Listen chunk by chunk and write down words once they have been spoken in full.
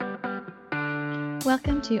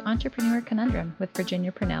Welcome to Entrepreneur Conundrum with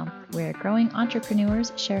Virginia Purnell, where growing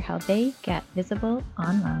entrepreneurs share how they get visible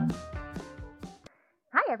online.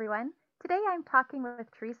 Hi, everyone. Today I'm talking with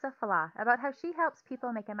Teresa Falah about how she helps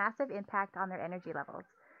people make a massive impact on their energy levels.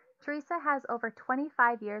 Teresa has over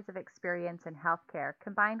 25 years of experience in healthcare,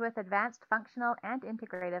 combined with advanced functional and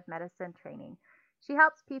integrative medicine training. She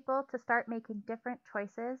helps people to start making different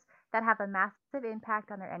choices that have a massive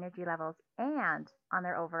impact on their energy levels and on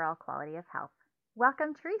their overall quality of health.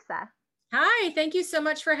 Welcome, Teresa. Hi, thank you so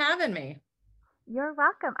much for having me. You're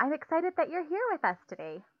welcome. I'm excited that you're here with us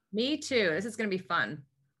today. Me too. This is going to be fun.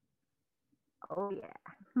 Oh,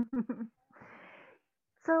 yeah.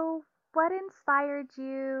 So, what inspired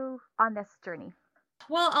you on this journey?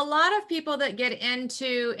 Well, a lot of people that get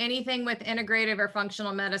into anything with integrative or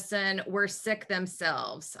functional medicine were sick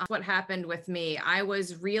themselves. What happened with me? I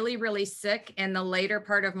was really, really sick in the later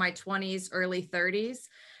part of my 20s, early 30s.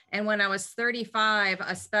 And when I was 35,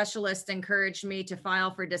 a specialist encouraged me to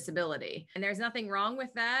file for disability. And there's nothing wrong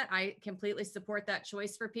with that. I completely support that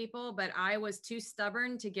choice for people, but I was too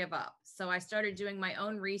stubborn to give up. So I started doing my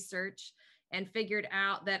own research and figured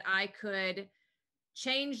out that I could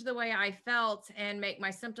change the way I felt and make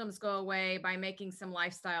my symptoms go away by making some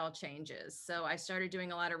lifestyle changes. So I started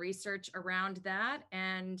doing a lot of research around that,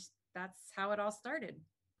 and that's how it all started.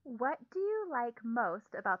 What do you like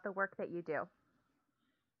most about the work that you do?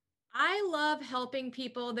 I love helping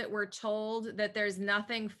people that were told that there's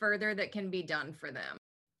nothing further that can be done for them.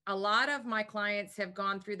 A lot of my clients have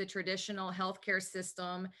gone through the traditional healthcare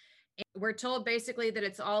system. We're told basically that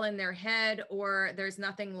it's all in their head, or there's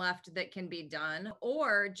nothing left that can be done,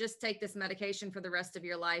 or just take this medication for the rest of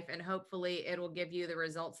your life and hopefully it will give you the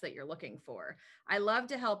results that you're looking for. I love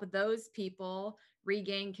to help those people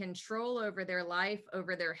regain control over their life,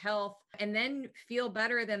 over their health, and then feel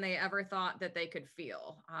better than they ever thought that they could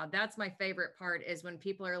feel. That's my favorite part, is when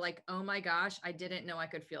people are like, oh my gosh, I didn't know I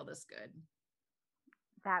could feel this good.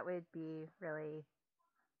 That would be really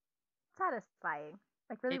satisfying,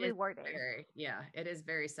 like really It is rewarding. it is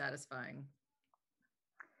very satisfying.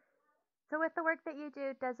 So, with the work that you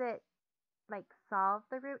do, does it like solve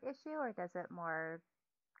the root issue or does it more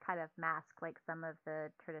kind of mask like some of the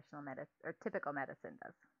traditional medicine or typical medicine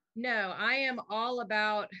does? No, I am all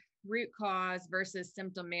about root cause versus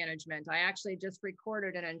symptom management. I actually just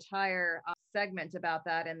recorded an entire segment about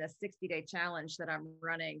that in the 60-day challenge that I'm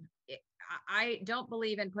running. I don't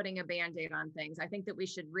believe in putting a band-aid on things. I think that we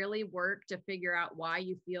should really work to figure out why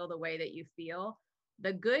you feel the way that you feel.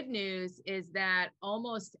 The good news is that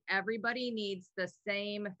almost everybody needs the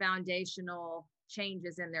same foundational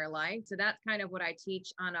changes in their life. So that's kind of what I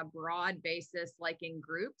teach on a broad basis, like in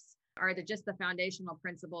groups, are just the foundational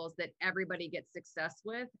principles that everybody gets success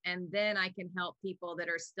with. And then I can help people that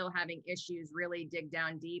are still having issues really dig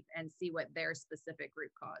down deep and see what their specific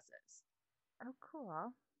root cause is. Oh,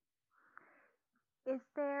 cool. Is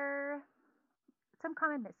there some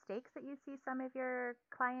common mistakes that you see some of your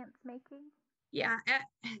clients making? Yeah,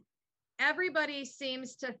 everybody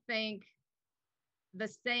seems to think the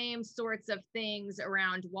same sorts of things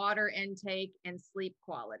around water intake and sleep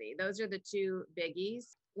quality. Those are the two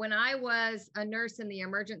biggies. When I was a nurse in the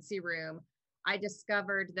emergency room, I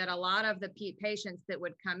discovered that a lot of the patients that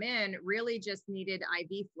would come in really just needed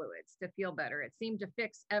IV fluids to feel better. It seemed to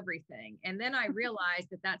fix everything. And then I realized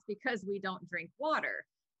that that's because we don't drink water.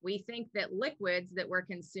 We think that liquids that we're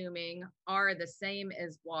consuming are the same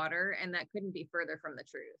as water, and that couldn't be further from the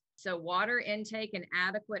truth. So water intake, an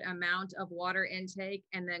adequate amount of water intake,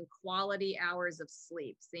 and then quality hours of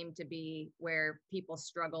sleep seem to be where people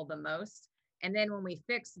struggle the most. And then when we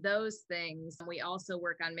fix those things, we also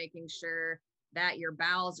work on making sure that your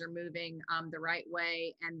bowels are moving the right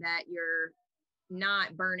way and that you're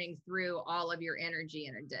not burning through all of your energy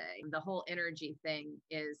in a day. The whole energy thing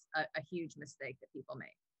is a huge mistake that people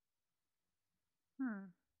make.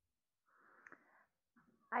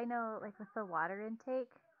 I know, like with the water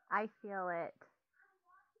intake, I feel it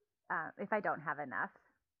if I don't have enough.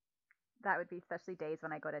 That would be especially days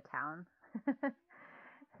when I go to town.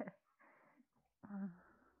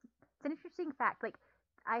 It's an interesting fact. Like,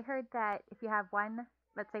 I heard that if you have one,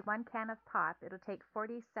 let's say one can of pop, it'll take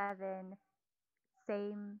 47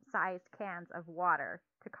 same sized cans of water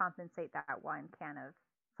to compensate that one can of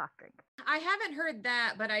soft drink. I haven't heard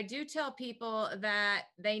that, but I do tell people that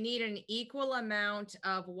they need an equal amount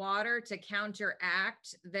of water to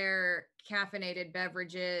counteract their caffeinated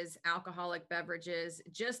beverages, alcoholic beverages,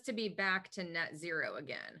 just to be back to net zero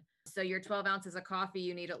again. So your 12 ounces of coffee,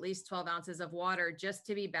 you need at least 12 ounces of water just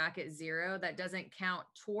to be back at zero. That doesn't count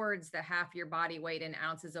towards the half your body weight in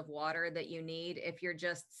ounces of water that you need if you're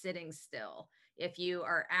just sitting still. If you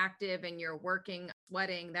are active and you're working,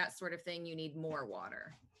 sweating, that sort of thing, you need more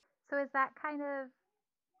water. So is that kind of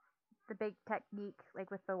the big technique, like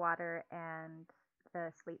with the water and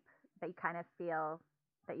the sleep, that you kind of feel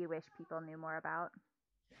that you wish people knew more about?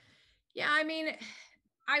 Yeah, I mean,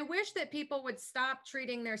 I wish that people would stop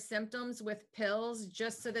treating their symptoms with pills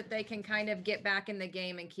just so that they can kind of get back in the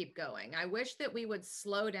game and keep going. I wish that we would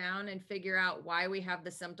slow down and figure out why we have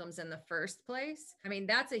the symptoms in the first place. I mean,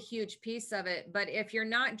 that's a huge piece of it. But if you're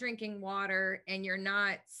not drinking water and you're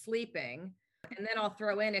not sleeping, and then I'll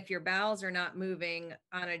throw in if your bowels are not moving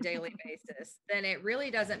on a daily basis, then it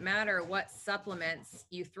really doesn't matter what supplements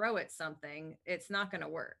you throw at something. It's not going to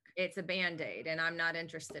work. It's a Band-Aid, and I'm not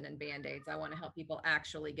interested in Band-Aids. I want to help people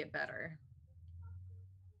actually get better.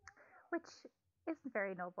 Which is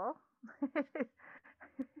very noble.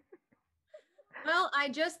 Well, I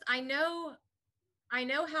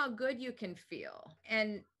know how good you can feel.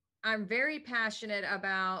 And I'm very passionate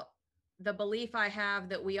about the belief I have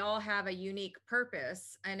that we all have a unique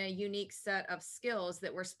purpose and a unique set of skills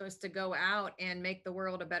that we're supposed to go out and make the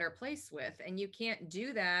world a better place with. And you can't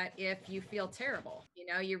do that if you feel terrible. You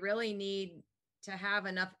know, you really need to have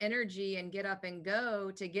enough energy and get up and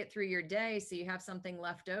go to get through your day so you have something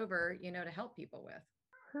left over, you know, to help people with.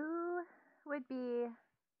 Who would be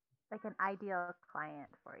like an ideal client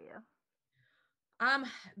for you?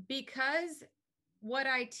 Because what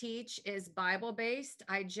I teach is Bible based,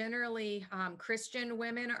 I generally, Christian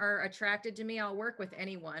women are attracted to me. I'll work with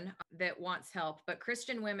anyone that wants help, but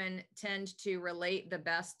Christian women tend to relate the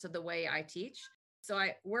best to the way I teach. So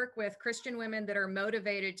I work with Christian women that are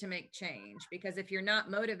motivated to make change, because if you're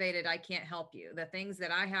not motivated, I can't help you. The things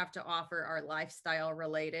that I have to offer are lifestyle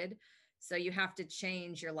related. So you have to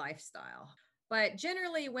change your lifestyle. But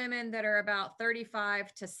generally, women that are about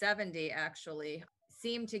 35 to 70 actually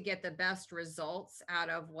seem to get the best results out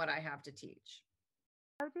of what I have to teach.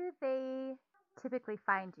 How do they typically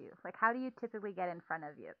find you? Like, how do you typically get in front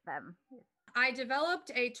of them? I developed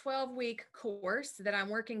a 12-week course that I'm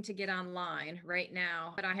working to get online right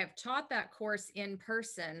now, but I have taught that course in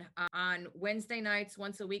person on Wednesday nights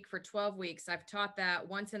once a week for 12 weeks. I've taught that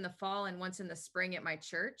once in the fall and once in the spring at my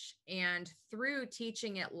church. And through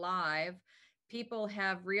teaching it live, people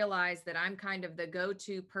have realized that I'm kind of the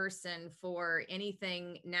go-to person for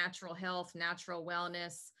anything natural health, natural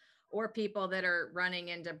wellness, or people that are running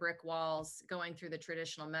into brick walls going through the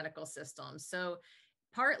traditional medical system. So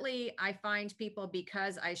partly I find people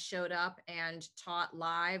because I showed up and taught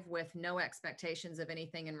live with no expectations of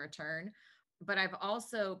anything in return. But I've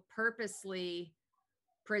also purposely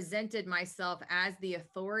presented myself as the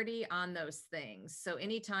authority on those things. So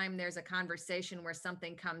anytime there's a conversation where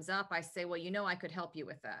something comes up, I say, well, you know, I could help you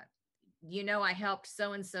with that. You know, I helped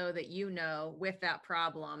so-and-so that you know with that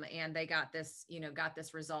problem, and they got this, you know, got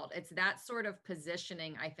this result. It's that sort of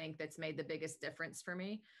positioning, I think, that's made the biggest difference for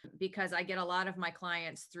me, because I get a lot of my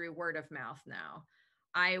clients through word of mouth now.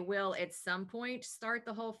 I will at some point start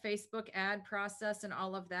the whole Facebook ad process and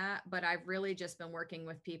all of that, but I've really just been working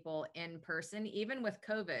with people in person. Even with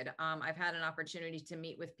COVID, I've had an opportunity to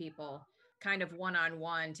meet with people kind of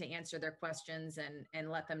one-on-one to answer their questions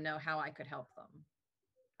and let them know how I could help them.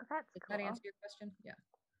 Oh, that's Did cool. that answer your question? Yeah.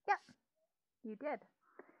 Yep, you did.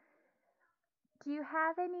 Do you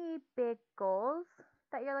have any big goals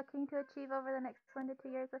that you're looking to achieve over the next 1 to 2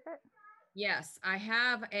 years with it? Yes, I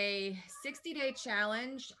have a 60-day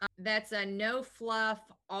challenge that's a no fluff,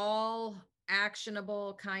 all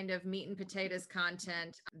actionable kind of meat and potatoes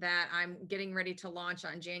content that I'm getting ready to launch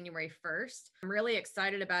on January 1st. I'm really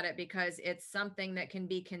excited about it because it's something that can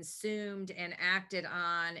be consumed and acted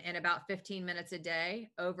on in about 15 minutes a day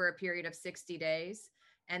over a period of 60 days.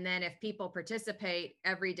 And then if people participate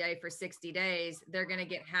every day for 60 days, they're going to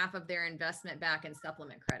get half of their investment back in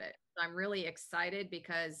supplement credit. So I'm really excited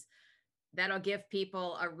because that'll give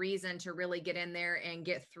people a reason to really get in there and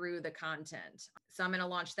get through the content. So I'm going to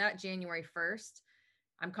launch that January 1st.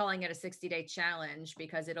 I'm calling it a 60-day challenge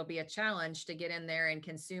because it'll be a challenge to get in there and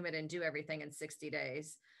consume it and do everything in 60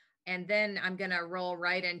 days. And then I'm going to roll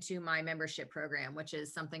right into my membership program, which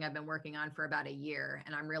is something I've been working on for about a year.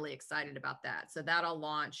 And I'm really excited about that. So that'll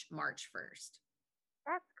launch March 1st.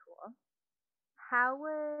 That's cool. How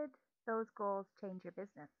would those goals change your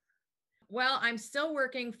business? Well, I'm still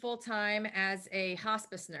working full-time as a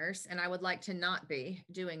hospice nurse, and I would like to not be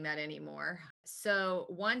doing that anymore. So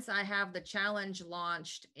once I have the challenge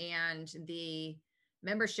launched and the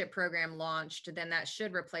membership program launched, then that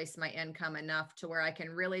should replace my income enough to where I can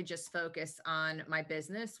really just focus on my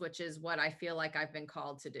business, which is what I feel like I've been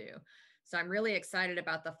called to do. So I'm really excited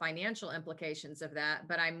about the financial implications of that,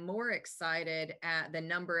 but I'm more excited at the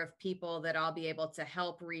number of people that I'll be able to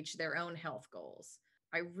help reach their own health goals.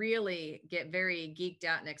 I really get very geeked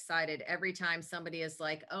out and excited every time somebody is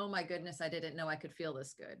like, oh my goodness, I didn't know I could feel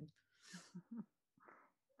this good.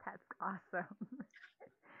 That's awesome.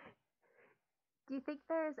 Do you think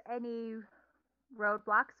there's any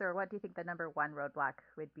roadblocks, or what do you think the number one roadblock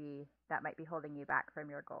would be that might be holding you back from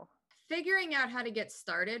your goal? Figuring out how to get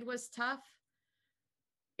started was tough,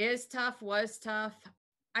 is tough, was tough.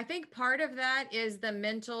 I think part of that is the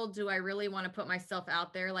mental, do I really want to put myself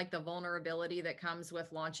out there, like the vulnerability that comes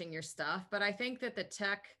with launching your stuff. But I think that the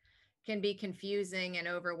tech can be confusing and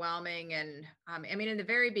overwhelming. And I mean, in the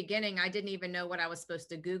very beginning, I didn't even know what I was supposed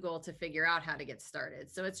to Google to figure out how to get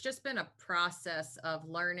started. So it's just been a process of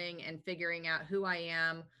learning and figuring out who I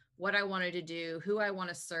am, what I wanted to do, who I want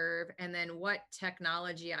to serve, and then what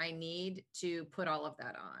technology I need to put all of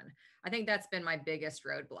that on. I think that's been my biggest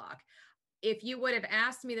roadblock. If you would have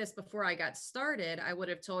asked me this before I got started, I would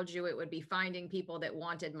have told you it would be finding people that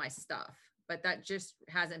wanted my stuff, but that just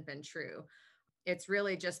hasn't been true. It's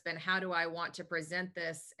really just been, how do I want to present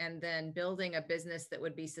this, and then building a business that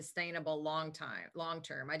would be sustainable long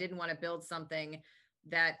term. I didn't want to build something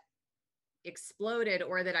that exploded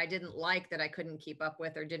or that I didn't like, that I couldn't keep up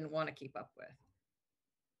with or didn't want to keep up with.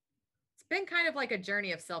 It's been kind of like a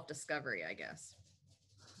journey of self-discovery, I guess.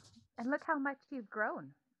 And look how much you've grown.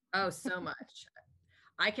 Oh, so much.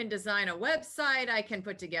 I can design a website. I can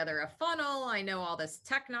put together a funnel. I know all this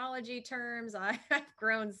technology terms. I've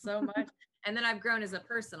grown so much. And then I've grown as a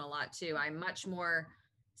person a lot too. I'm much more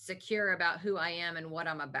secure about who I am and what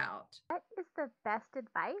I'm about. What is the best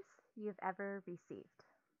advice you've ever received?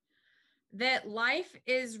 That life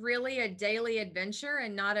is really a daily adventure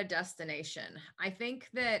and not a destination. I think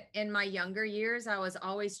that in my younger years, I was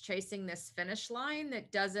always chasing this finish line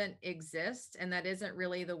that doesn't exist, and that isn't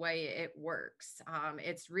really the way it works.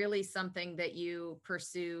 It's really something that you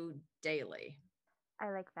pursue daily. I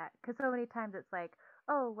like that because so many times it's like,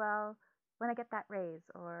 oh, well, when I get that raise,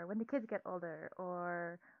 or when the kids get older,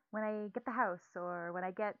 or when I get the house, or when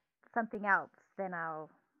I get something else, then I'll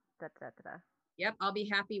da da da da. Yep, I'll be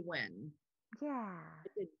happy when. Yeah.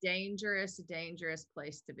 It's a dangerous, dangerous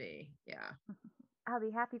place to be. Yeah. I'll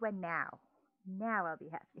be happy when now. Now I'll be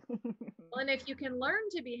happy. Well, and if you can learn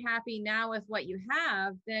to be happy now with what you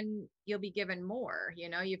have, then you'll be given more. You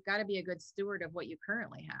know, you've got to be a good steward of what you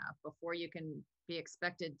currently have before you can be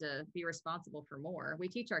expected to be responsible for more. We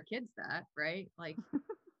teach our kids that, right? Like,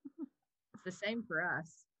 it's the same for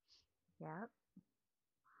us. Yep.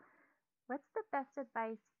 What's the best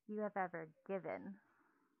advice you have ever given?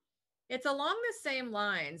 It's along the same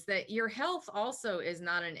lines that your health also is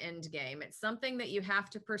not an end game. It's something that you have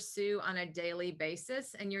to pursue on a daily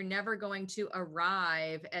basis, and you're never going to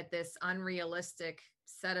arrive at this unrealistic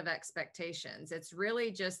set of expectations. It's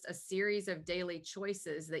really just a series of daily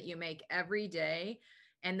choices that you make every day,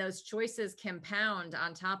 and those choices compound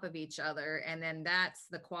on top of each other. And then that's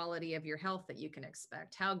the quality of your health that you can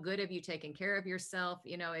expect. How good have you taken care of yourself?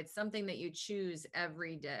 You know, it's something that you choose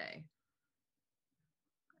every day.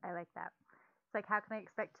 I like that. It's like, how can I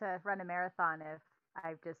expect to run a marathon if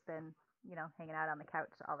I've just been, hanging out on the couch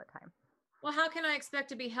all the time? Well, how can I expect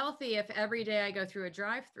to be healthy if every day I go through a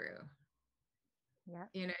drive-through? Yeah.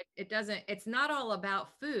 You know, it's not all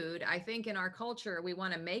about food. I think in our culture, we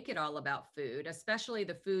want to make it all about food, especially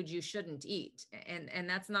the food you shouldn't eat. And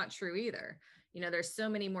that's not true either. You know, there's so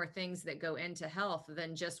many more things that go into health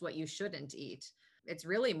than just what you shouldn't eat. It's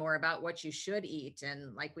really more about what you should eat,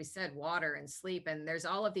 and like we said, water and sleep, and there's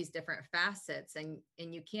all of these different facets, and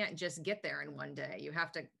you can't just get there in one day. You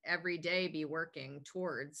have to every day be working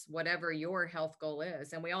towards whatever your health goal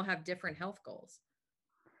is, and we all have different health goals.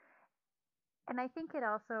 And I think it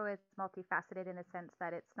also is multifaceted in a sense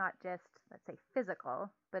that it's not just, let's say,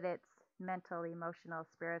 physical, but it's mental, emotional,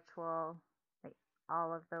 spiritual, like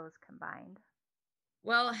all of those combined.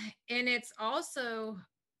 Well, and it's also,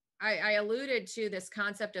 I alluded to this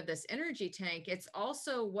concept of this energy tank. It's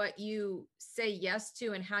also what you say yes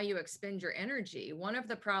to and how you expend your energy. One of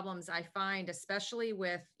the problems I find, especially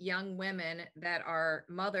with young women that are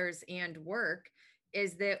mothers and work,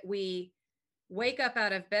 is that we wake up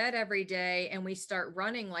out of bed every day and we start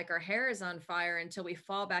running like our hair is on fire until we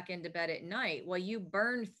fall back into bed at night. Well, you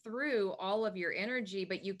burn through all of your energy,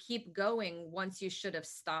 but you keep going once you should have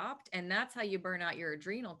stopped. And that's how you burn out your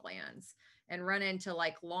adrenal glands and run into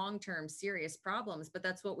like long-term serious problems. But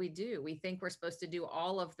that's what we do. We think we're supposed to do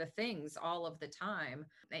all of the things all of the time.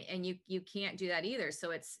 And you can't do that either.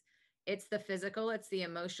 So it's the physical, it's the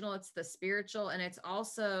emotional, it's the spiritual, and it's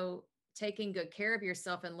also taking good care of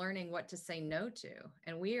yourself and learning what to say no to.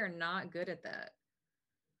 And we are not good at that.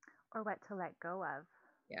 Or what to let go of.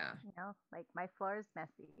 Yeah. Like my floor is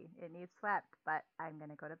messy. It needs swept, but I'm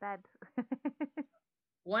going to go to bed.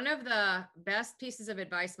 One of the best pieces of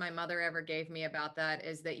advice my mother ever gave me about that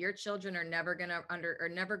is that your children are never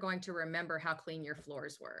going to remember how clean your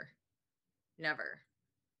floors were. Never.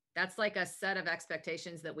 That's like a set of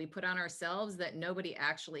expectations that we put on ourselves that nobody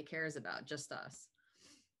actually cares about, just us.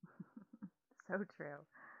 So true.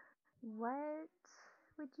 What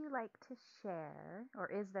would you like to share,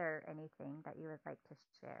 or is there anything that you would like to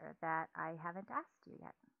share that I haven't asked you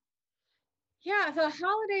yet? Yeah, the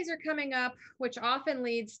holidays are coming up, which often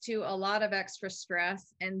leads to a lot of extra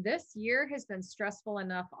stress. And this year has been stressful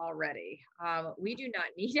enough already. We do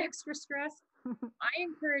not need extra stress. I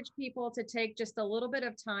encourage people to take just a little bit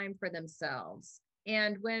of time for themselves.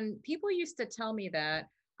 And when people used to tell me that,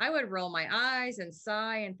 I would roll my eyes and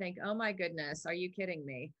sigh and think, oh my goodness, are you kidding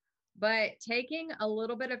me? But taking a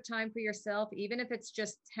little bit of time for yourself, even if it's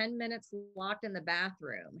just 10 minutes locked in the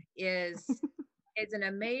bathroom, is an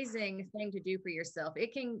amazing thing to do for yourself.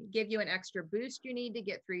 It can give you an extra boost you need to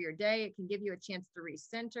get through your day. It can give you a chance to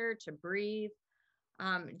recenter, to breathe.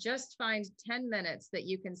 Just find 10 minutes that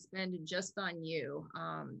you can spend just on you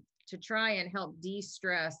to try and help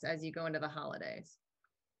de-stress as you go into the holidays.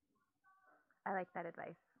 I like that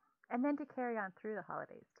advice. And then to carry on through the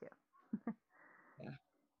holidays too. Yeah,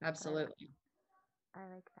 absolutely. I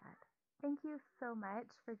like that. Thank you so much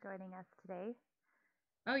for joining us today.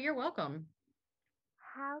 Oh, you're welcome.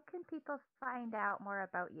 How can people find out more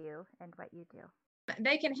about you and what you do?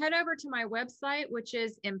 They can head over to my website, which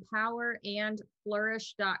is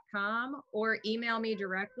empowerandflourish.com, or email me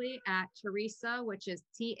directly at Teresa, which is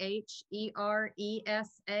THERESA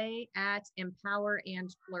at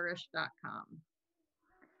empowerandflourish.com.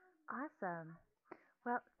 Awesome.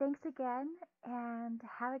 Well, thanks again and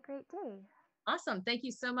have a great day. Awesome. Thank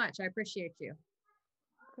you so much. I appreciate you.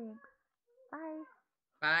 Thanks. Bye.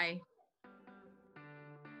 Bye.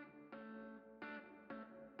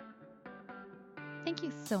 Thank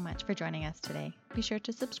you so much for joining us today. Be sure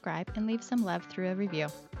to subscribe and leave some love through a review.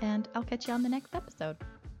 And I'll catch you on the next episode.